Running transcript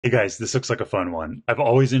Hey guys, this looks like a fun one. I've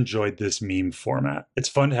always enjoyed this meme format. It's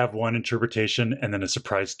fun to have one interpretation and then a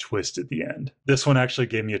surprise twist at the end. This one actually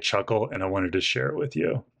gave me a chuckle and I wanted to share it with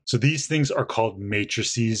you. So these things are called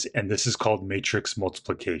matrices and this is called matrix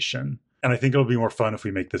multiplication. And I think it'll be more fun if we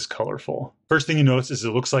make this colorful. First thing you notice is it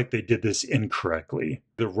looks like they did this incorrectly.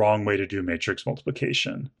 The wrong way to do matrix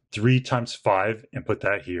multiplication. 3 times 5 and put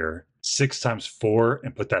that here. 6 times 4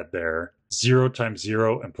 and put that there. 0 times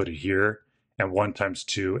 0 and put it here. And 1 times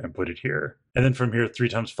 2 and put it here. And then from here, 3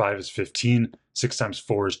 times 5 is 15, 6 times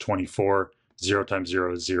 4 is 24, 0 times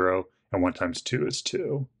 0 is 0, and 1 times 2 is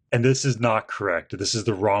 2. And this is not correct. This is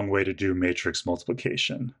the wrong way to do matrix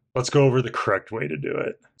multiplication. Let's go over the correct way to do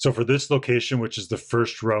it. So for this location, which is the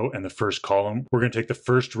first row and the first column, we're going to take the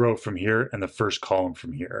first row from here and the first column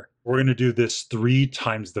from here. We're going to do this 3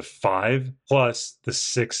 times the 5 plus the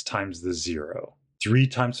 6 times the 0. 3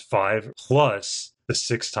 times 5 plus the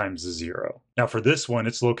 6 times the 0. Now for this one,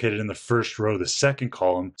 it's located in the first row, the second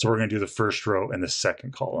column. So we're going to do the first row and the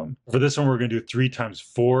second column. For this one, we're going to do 3 times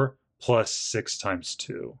 4 plus 6 times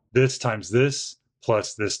 2. This times this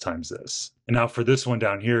plus this times this. And now for this one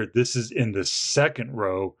down here, this is in the second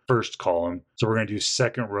row, first column. So we're going to do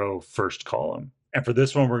second row, first column. And for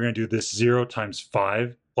this one, we're going to do this 0 times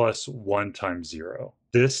 5 plus 1 times 0.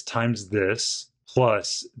 This times this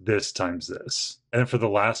plus this times this. And then for the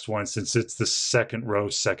last one, since it's the second row,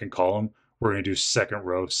 second column, we're going to do second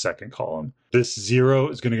row, second column. This 0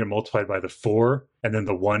 is going to get multiplied by the 4, and then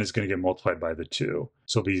the 1 is going to get multiplied by the 2.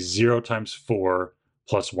 So it'll be 0 times 4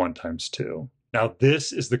 plus 1 times 2. Now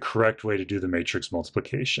this is the correct way to do the matrix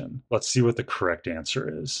multiplication. Let's see what the correct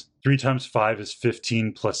answer is. 3 times 5 is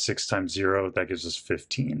 15 plus 6 times 0, that gives us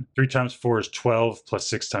 15. 3 times 4 is 12 plus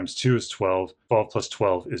 6 times 2 is 12. 12 plus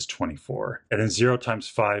 12 is 24. And then 0 times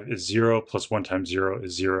 5 is 0 plus 1 times 0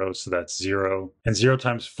 is 0, so that's 0. And 0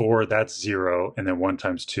 times 4, that's 0, and then 1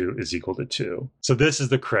 times 2 is equal to 2. So this is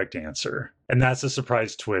the correct answer. And that's a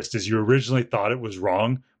surprise twist, is you originally thought it was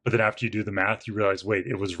wrong, but then after you do the math, you realize, wait,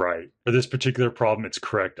 it was right. For this particular problem, it's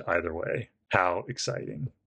correct either way. How exciting.